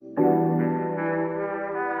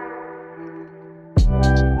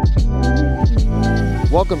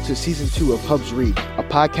Welcome to Season 2 of Hubs Read, a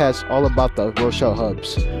podcast all about the Rochelle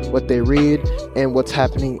Hubs, what they read, and what's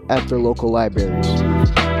happening at their local libraries.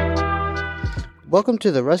 Welcome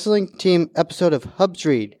to the wrestling team episode of Hubs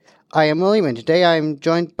Read. I am William, and today I am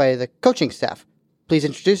joined by the coaching staff. Please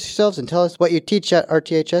introduce yourselves and tell us what you teach at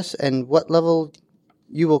RTHS and what level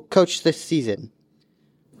you will coach this season.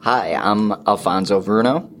 Hi, I'm Alfonso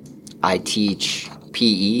Bruno. I teach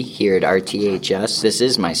PE here at RTHS. This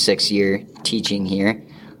is my 6th year teaching here.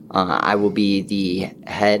 I will be the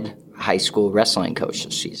head high school wrestling coach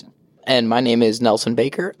this season. And my name is Nelson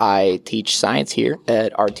Baker. I teach science here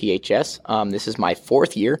at RTHS. This is my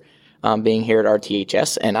 4th year being here at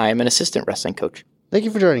RTHS, and I am an assistant wrestling coach. Thank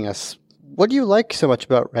you for joining us. What do you like so much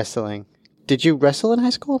about wrestling? Did you wrestle in high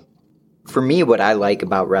school? For me, what I like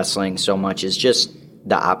about wrestling so much is just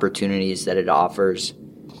the opportunities that it offers.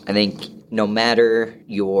 I think no matter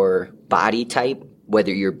your body type,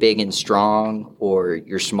 whether you're big and strong or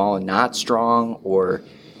you're small and not strong or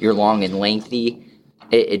you're long and lengthy,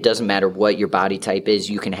 it doesn't matter what your body type is,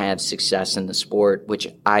 you can have success in the sport, which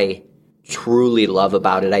I truly love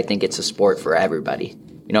about it. I think it's a sport for everybody.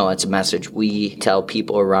 You know, it's a message we tell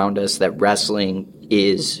people around us that wrestling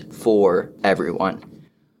is for everyone.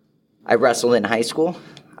 I wrestled in high school.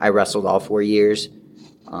 I wrestled all 4 years.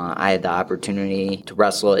 I had the opportunity to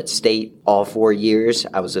wrestle at state all 4 years.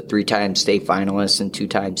 I was a 3-time state finalist and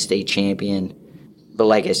 2-time state champion. But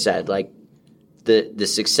like I said, the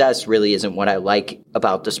success really isn't what I like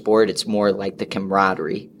about the sport. It's more like the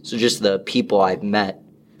camaraderie. So just the people I've met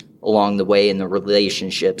along the way and the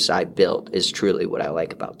relationships I've built is truly what I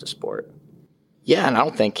like about the sport. Yeah, and I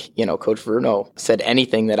don't think, Coach Bruno said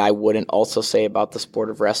anything that I wouldn't also say about the sport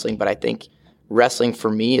of wrestling, but I think wrestling for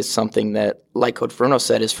me is something that, like Coach Bruno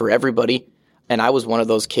said, is for everybody. And I was one of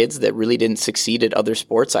those kids that really didn't succeed at other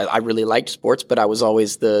sports. I really liked sports, but I was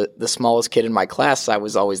always the smallest kid in my class. I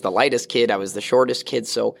was always the lightest kid. I was the shortest kid.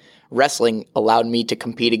 So wrestling allowed me to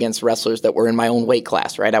compete against wrestlers that were in my own weight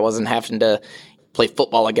class, right? I wasn't having to play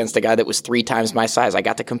football against a guy that was 3 times my size. I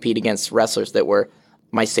got to compete against wrestlers that were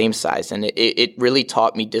my same size. And it really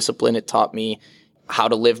taught me discipline. It taught me how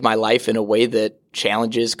to live my life in a way that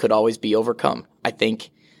challenges could always be overcome. I think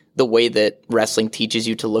the way that wrestling teaches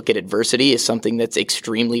you to look at adversity is something that's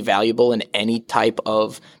extremely valuable in any type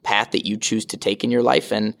of path that you choose to take in your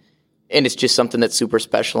life. And it's just something that's super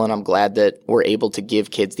special, and I'm glad that we're able to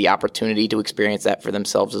give kids the opportunity to experience that for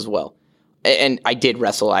themselves as well. And I did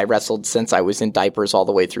wrestle. I wrestled since I was in diapers all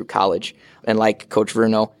the way through college. And like Coach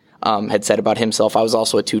Bruno had said about himself, I was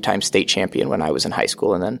also a 2-time state champion when I was in high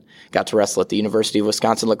school, and then got to wrestle at the University of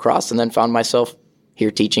Wisconsin La Crosse, and then found myself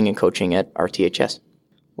here teaching and coaching at RTHS.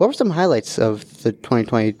 What were some highlights of the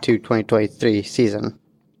 2022-2023 season?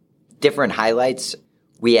 Different highlights.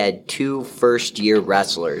 We had 2 first-year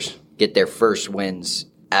wrestlers get their first wins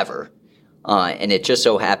ever. And it just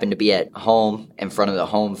so happened to be at home in front of the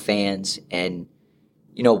home fans. And,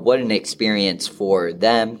 what an experience for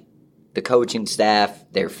them, the coaching staff,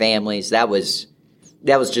 their families. That was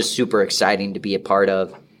just super exciting to be a part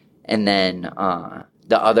of. And then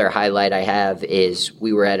the other highlight I have is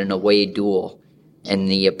we were at an away duel, and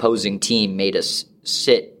the opposing team made us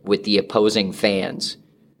sit with the opposing fans.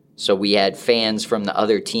 So we had fans from the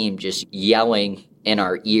other team just yelling in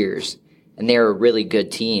our ears. And they're a really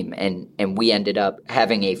good team. And we ended up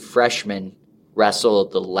having a freshman wrestle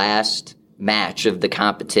the last match of the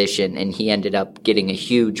competition, and he ended up getting a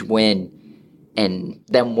huge win and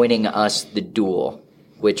them winning us the duel,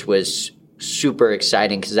 which was super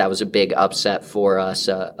exciting because that was a big upset for us,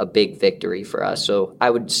 a big victory for us. So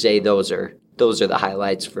I would say those are the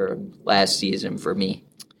highlights for last season for me.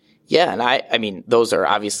 Yeah, and I mean, those are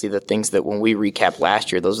obviously the things that when we recap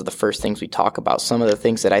last year, those are the first things we talk about. Some of the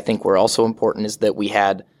things that I think were also important is that we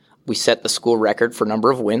set the school record for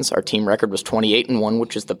number of wins. Our team record was 28-1,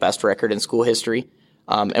 which is the best record in school history.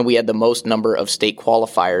 And we had the most number of state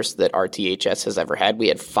qualifiers that RTHS has ever had. We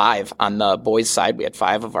had 5 on the boys' side. We had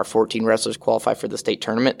 5 of our 14 wrestlers qualify for the state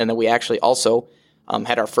tournament. And then we actually also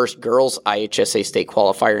had our first girls IHSA state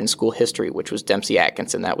qualifier in school history, which was Dempsey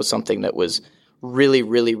Atkinson. That was something that was really,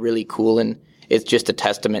 really, really cool. And it's just a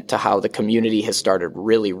testament to how the community has started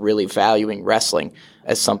really, really valuing wrestling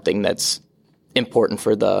as something that's important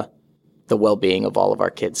for the well-being of all of our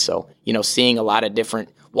kids. So, seeing a lot of different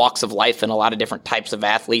walks of life and a lot of different types of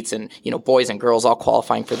athletes and, boys and girls all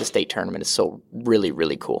qualifying for the state tournament is so really,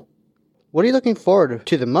 really cool. What are you looking forward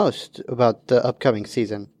to the most about the upcoming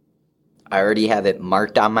season? I already have it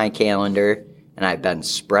marked on my calendar, and I've been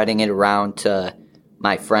spreading it around to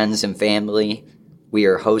my friends and family. We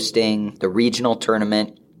are hosting the regional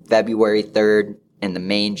tournament February 3rd in the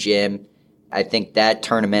main gym, I think that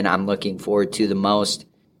tournament I'm looking forward to the most.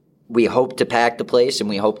 We hope to pack the place, and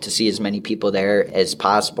we hope to see as many people there as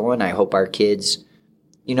possible, and I hope our kids,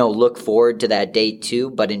 look forward to that date too,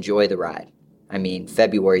 but enjoy the ride. I mean,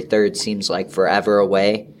 February 3rd seems like forever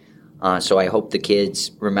away, so I hope the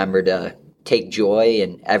kids remember to take joy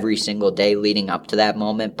in every single day leading up to that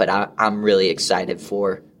moment, but I'm really excited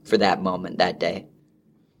for that moment, that day.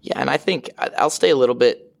 Yeah, and I think I'll stay a little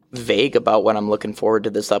bit vague about what I'm looking forward to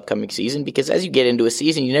this upcoming season, because as you get into a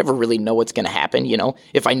season, you never really know what's going to happen.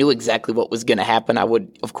 If I knew exactly what was going to happen, I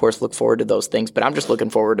would, of course, look forward to those things. But I'm just looking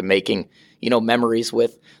forward to making, memories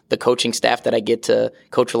with the coaching staff that I get to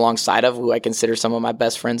coach alongside of, who I consider some of my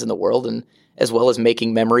best friends in the world, and as well as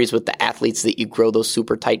making memories with the athletes that you grow those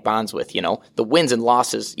super tight bonds with. The wins and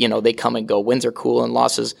losses, they come and go. Wins are cool and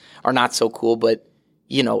losses are not so cool, but,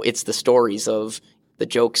 it's the stories of the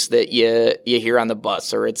jokes that you hear on the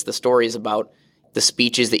bus, or it's the stories about the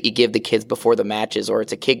speeches that you give the kids before the matches, or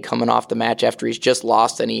it's a kid coming off the match after he's just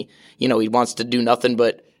lost and he wants to do nothing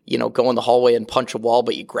but, go in the hallway and punch a wall,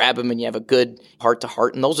 but you grab him and you have a good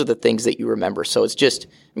heart-to-heart, and those are the things that you remember. So it's just,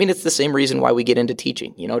 it's the same reason why we get into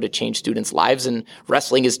teaching, to change students' lives, and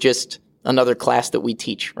wrestling is just another class that we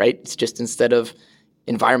teach, right? It's just, instead of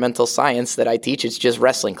environmental science that I teach, it's just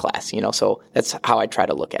wrestling class, so that's how I try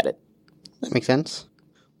to look at it. That makes sense.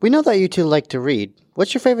 We know that you two like to read.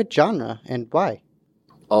 What's your favorite genre and why?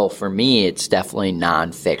 Oh, for me, it's definitely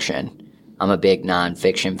nonfiction. I'm a big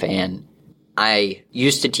nonfiction fan. I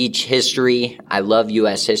used to teach history. I love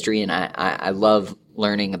U.S. history, and I love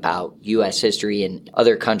learning about U.S. history and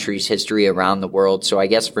other countries' history around the world. So I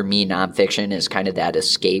guess for me, nonfiction is kind of that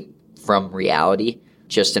escape from reality,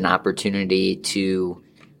 just an opportunity to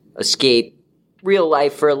escape real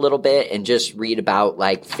life for a little bit and just read about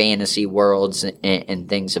like fantasy worlds and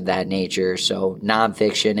things of that nature. So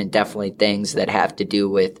nonfiction, and definitely things that have to do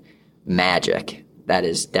with magic. That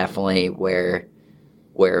is definitely where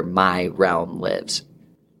my realm lives.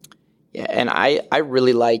 Yeah, and I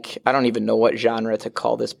really like, I don't even know what genre to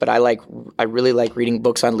call this, but I really like reading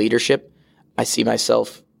books on leadership. I see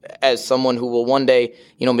myself as someone who will one day,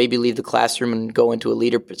 maybe leave the classroom and go into a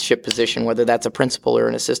leadership position, whether that's a principal or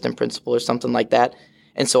an assistant principal or something like that.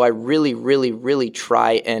 And so I really, really, really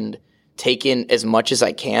try and take in as much as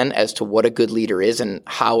I can as to what a good leader is and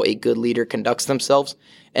how a good leader conducts themselves.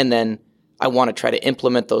 And then I want to try to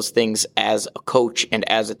implement those things as a coach and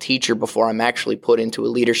as a teacher before I'm actually put into a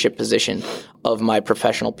leadership position of my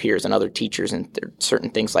professional peers and other teachers and certain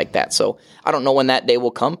things like that. So I don't know when that day will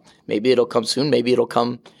come. Maybe it'll come soon. Maybe it'll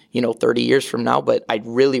come, 30 years from now. But I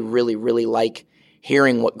really, really, really like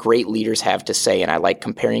hearing what great leaders have to say. And I like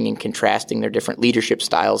comparing and contrasting their different leadership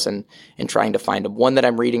styles and trying to find them. One that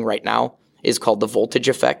I'm reading right now is called The Voltage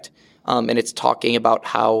Effect. And it's talking about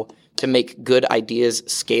how to make good ideas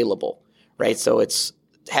scalable. Right, so it's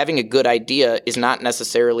having a good idea is not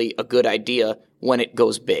necessarily a good idea when it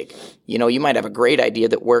goes big. You might have a great idea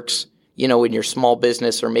that works, in your small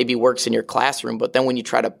business or maybe works in your classroom, but then when you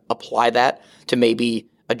try to apply that to maybe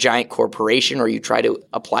a giant corporation, or you try to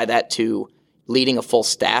apply that to leading a full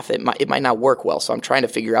staff, it might not work well. So I'm trying to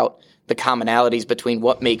figure out the commonalities between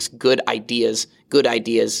what makes good ideas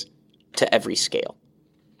to every scale.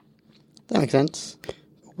 That makes sense.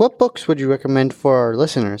 What books would you recommend for our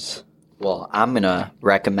listeners? Well, I'm going to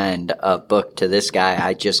recommend a book to this guy.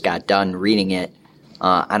 I just got done reading it.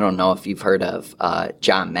 I don't know if you've heard of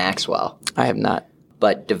John Maxwell. I have not.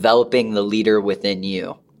 But Developing the Leader Within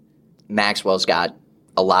You. Maxwell's got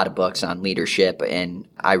a lot of books on leadership, and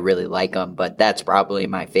I really like them. But that's probably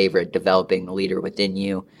my favorite, Developing the Leader Within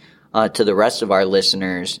You. To the rest of our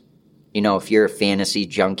listeners, if you're a fantasy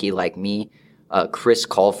junkie like me, Chris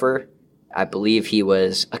Colfer, I believe he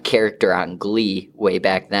was a character on Glee way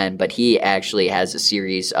back then, but he actually has a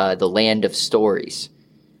series, The Land of Stories.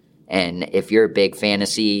 And if you're a big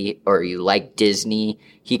fantasy or you like Disney,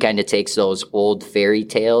 he kind of takes those old fairy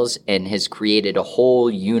tales and has created a whole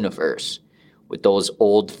universe with those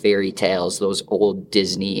old fairy tales, those old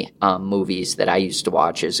Disney movies that I used to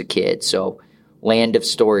watch as a kid. So Land of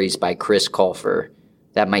Stories by Chris Colfer,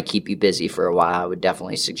 that might keep you busy for a while. I would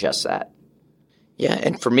definitely suggest that. Yeah,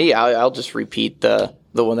 and for me, I'll just repeat the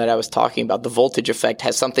one that I was talking about. The Voltage Effect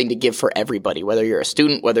has something to give for everybody, whether you're a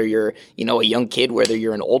student, whether you're, a young kid, whether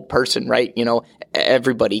you're an old person, right?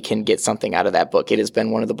 Everybody can get something out of that book. It has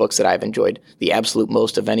been one of the books that I've enjoyed the absolute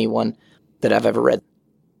most of anyone that I've ever read.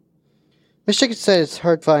 Ms. Jenkins said it's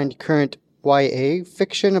hard to find current YA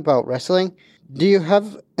fiction about wrestling. Do you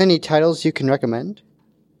have any titles you can recommend?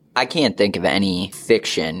 I can't think of any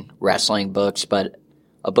fiction wrestling books, but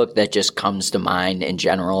a book that just comes to mind in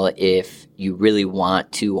general if you really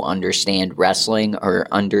want to understand wrestling or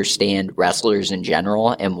understand wrestlers in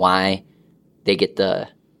general and why they get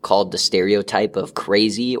called the stereotype of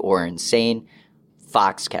crazy or insane.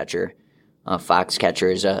 Foxcatcher.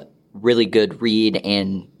 Foxcatcher is a really good read,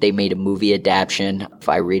 and they made a movie adaptation. If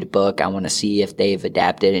I read a book, I want to see if they've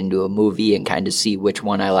adapted into a movie and kind of see which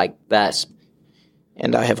one I like best.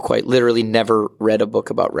 And I have quite literally never read a book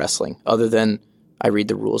about wrestling other than I read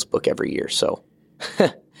the rules book every year. So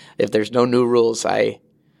if there's no new rules, I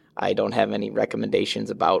don't have any recommendations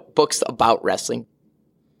about books about wrestling.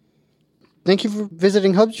 Thank you for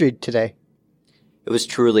visiting Hubs Read today. It was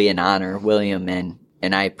truly an honor, William,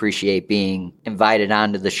 and I appreciate being invited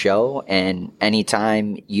onto the show. And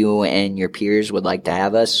anytime you and your peers would like to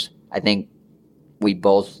have us, I think we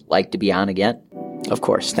both like to be on again. Of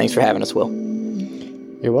course. Thanks for having us, Will.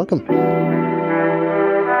 You're welcome.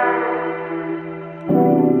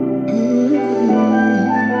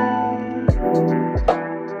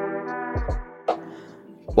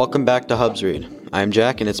 Welcome back to Hubs Read. I'm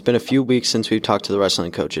Jack, and it's been a few weeks since we've talked to the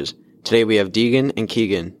wrestling coaches. Today we have Deegan and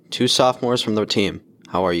Keegan, two sophomores from the team.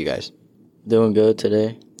 How are you guys? Doing good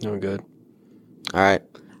today. Doing good. All right.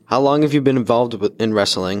 How long have you been involved in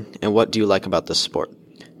wrestling, and what do you like about this sport?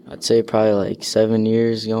 I'd say probably like 7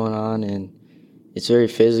 years going on, and it's very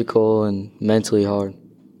physical and mentally hard.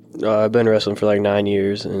 I've been wrestling for like 9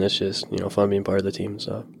 years, and it's just, fun being part of the team.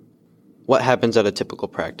 So, what happens at a typical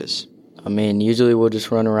practice? I mean, usually we'll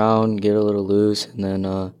just run around, get a little loose, and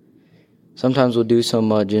then sometimes we'll do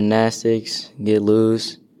some gymnastics, get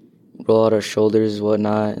loose, roll out our shoulders and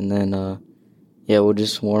whatnot, and then, we'll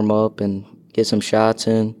just warm up and get some shots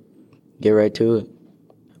in, get right to it.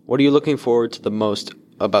 What are you looking forward to the most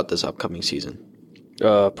about this upcoming season?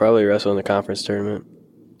 Probably wrestle in the conference tournament.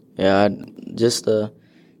 Yeah, just the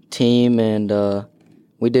team, and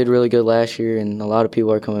we did really good last year, and a lot of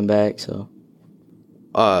people are coming back, so.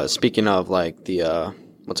 Speaking of like the,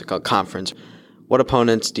 conference, what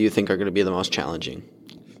opponents do you think are going to be the most challenging?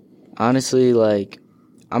 Honestly,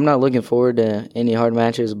 I'm not looking forward to any hard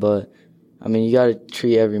matches, but, I mean, you got to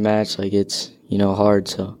treat every match like it's, hard,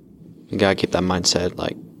 so. You got to keep that mindset,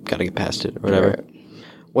 got to get past it or whatever. Right.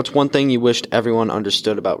 What's one thing you wished everyone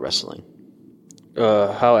understood about wrestling?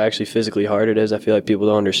 How actually physically hard it is. I feel like people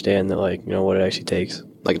don't understand that, what it actually takes.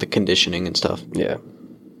 Like the conditioning and stuff? Yeah.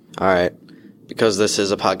 All right. Because this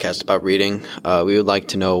is a podcast about reading, we would like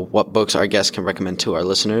to know what books our guests can recommend to our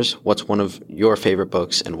listeners. What's one of your favorite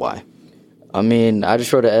books and why? I mean, I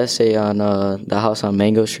just wrote an essay on The House on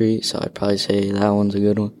Mango Street, so I'd probably say that one's a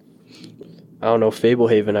good one. I don't know,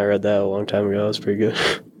 Fablehaven, I read that a long time ago. That was pretty good.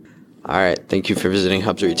 All right. Thank you for visiting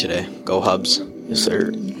Hubs Read today. Go Hubs. Yes,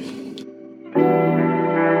 sir.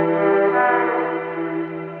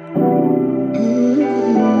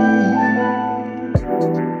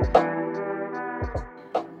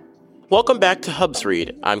 Welcome back to Hubs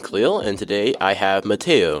Read. I'm Khalil, and today I have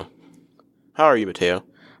Mateo. How are you, Mateo?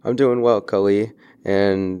 I'm doing well, Khalil,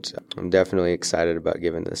 and I'm definitely excited about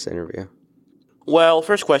giving this interview. Well,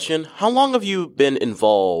 first question, how long have you been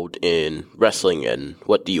involved in wrestling, and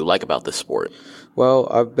what do you like about this sport? Well,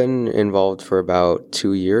 I've been involved for about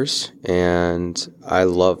 2 years, and I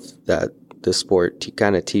love that the sport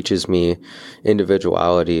kind of teaches me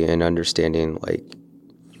individuality and understanding,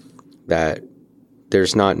 that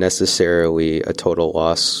there's not necessarily a total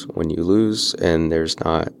loss when you lose, and there's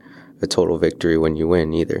not a total victory when you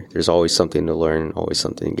win either. There's always something to learn, always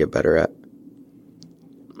something to get better at.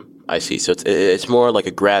 I see. So it's more like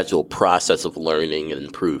a gradual process of learning and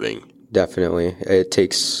improving. Definitely. It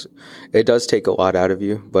does take a lot out of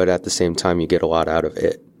you, but at the same time, you get a lot out of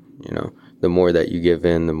it. The more that you give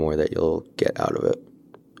in, the more that you'll get out of it.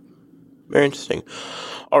 Very interesting.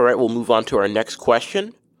 All right, we'll move on to our next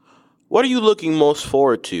question. What are you looking most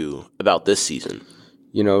forward to about this season?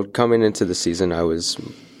 Coming into the season,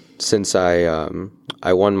 since I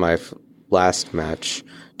won my last match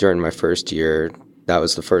during my first year, that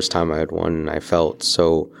was the first time I had won, and I felt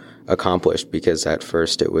so accomplished because at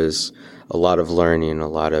first it was a lot of learning, a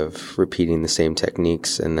lot of repeating the same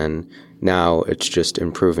techniques, and then now it's just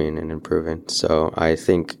improving and improving. So I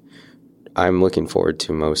think I'm looking forward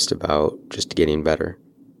to most about just getting better.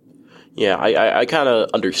 Yeah, I kind of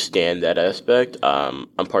understand that aspect. I'm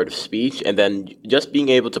part of speech, and then just being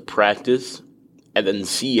able to practice and then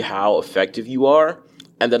see how effective you are,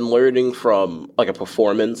 and then learning from a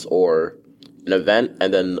performance or an event,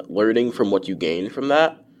 and then learning from what you gain from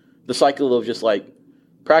that. The cycle of just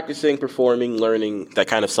practicing, performing, learning, that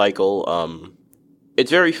kind of cycle.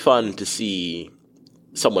 It's very fun to see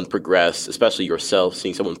someone progress, especially yourself,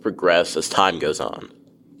 seeing someone progress as time goes on.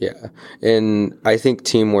 Yeah. And I think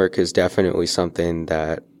teamwork is definitely something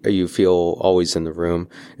that you feel always in the room.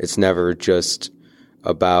 It's never just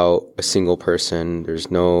about a single person. There's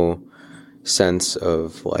no sense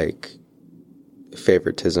of like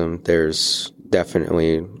favoritism. There's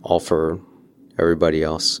definitely all for everybody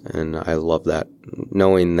else. And I love that.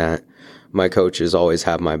 Knowing that my coaches always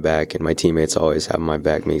have my back and my teammates always have my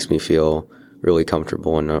back makes me feel really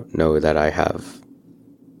comfortable and know that I have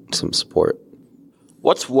some support.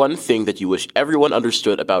 What's one thing that you wish everyone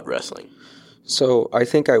understood about wrestling? So I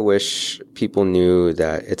think I wish people knew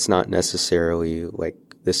that it's not necessarily like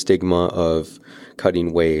the stigma of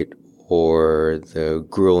cutting weight or the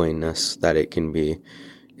gruelingness that it can be.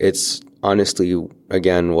 It's honestly,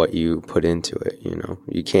 again, what you put into it. You know,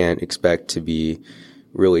 you can't expect to be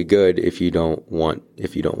really good if you don't want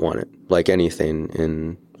it. Like anything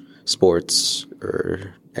in sports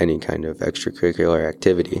or any kind of extracurricular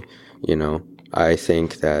activity, you know, I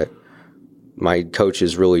think that my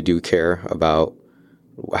coaches really do care about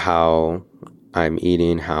how I'm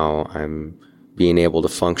eating, how I'm being able to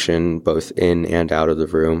function both in and out of the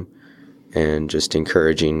room, and just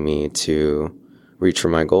encouraging me to reach for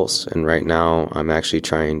my goals. And right now I'm actually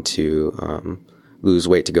trying to lose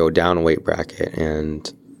weight to go down a weight bracket. And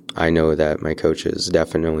I know that my coaches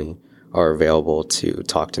definitely are available to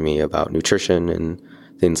talk to me about nutrition and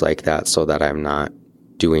things like that so that I'm not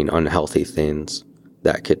doing unhealthy things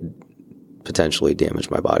that could potentially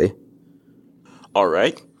damage my body. All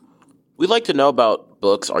right. We'd like to know about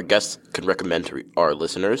books our guests can recommend to our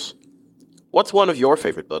listeners. What's one of your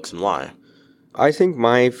favorite books and why? I think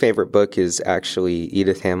my favorite book is actually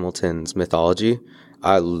Edith Hamilton's Mythology.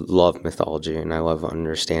 I love mythology and I love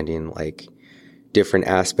understanding like different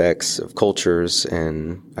aspects of cultures,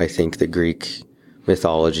 and I think the Greek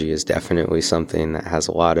mythology is definitely something that has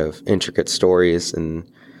a lot of intricate stories and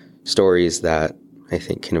stories that I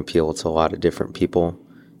think can appeal to a lot of different people,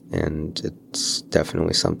 and it's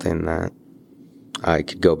definitely something that I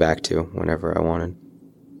could go back to whenever I wanted.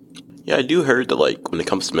 Yeah, I do heard that like when it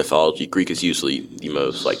comes to mythology, Greek is usually the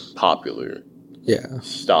most like popular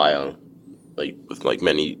style, like with like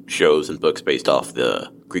many shows and books based off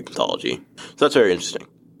the Greek mythology. So that's very interesting.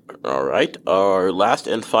 All right, our last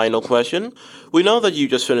and final question. We know that you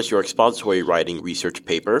just finished your expository writing research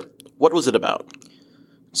paper. What was it about?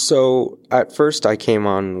 So at first I came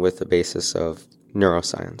on with the basis of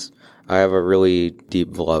neuroscience. I have a really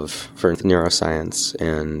deep love for neuroscience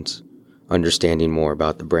and understanding more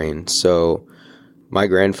about the brain. So my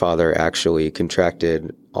grandfather actually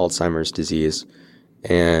contracted Alzheimer's disease,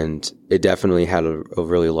 and it definitely had a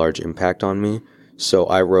really large impact on me. So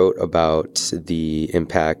I wrote about the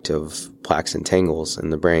impact of plaques and tangles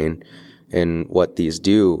in the brain, and what these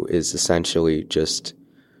do is essentially just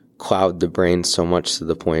cloud the brain so much to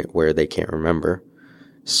the point where they can't remember.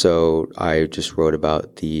 So I just wrote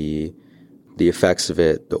about the effects of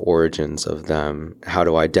it, the origins of them, how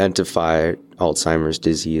to identify Alzheimer's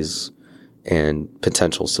disease, and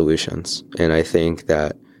potential solutions. And I think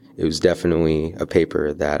that it was definitely a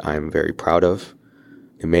paper that I'm very proud of.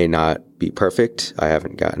 It may not be perfect. I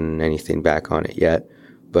haven't gotten anything back on it yet,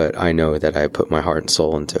 but I know that I put my heart and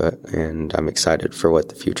soul into it, and I'm excited for what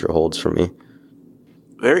the future holds for me.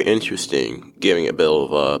 Very interesting, giving a bit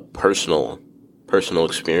of a personal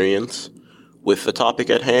experience with the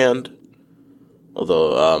topic at hand.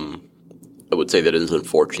 Although I would say that it is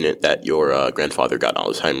unfortunate that your grandfather got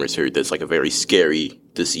Alzheimer's here. That's like a very scary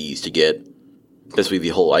disease to get. Especially the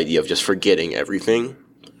whole idea of just forgetting everything.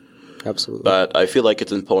 Absolutely. But I feel like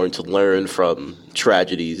it's important to learn from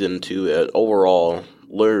tragedies and to overall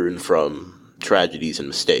learn from tragedies and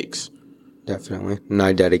mistakes. Definitely. And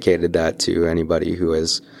I dedicated that to anybody who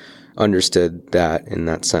has understood that in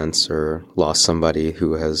that sense or lost somebody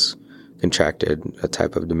who has contracted a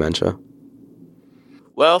type of dementia.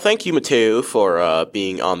 Well, thank you, Mateo, for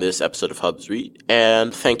being on this episode of Hubs Read,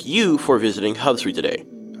 and thank you for visiting Hubs Read today.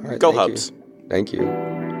 All right, Go Hubs. Thank you.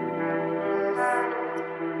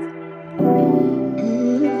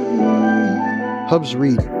 Hubs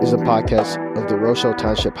Read is a podcast of the Rochelle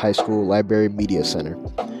Township High School Library Media Center.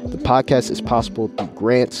 The podcast is possible through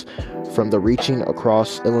grants from the Reaching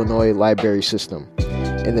Across Illinois Library System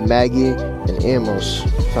and the Maggie and Amos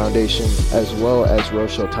Foundation, as well as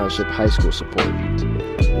Rochelle Township High School support.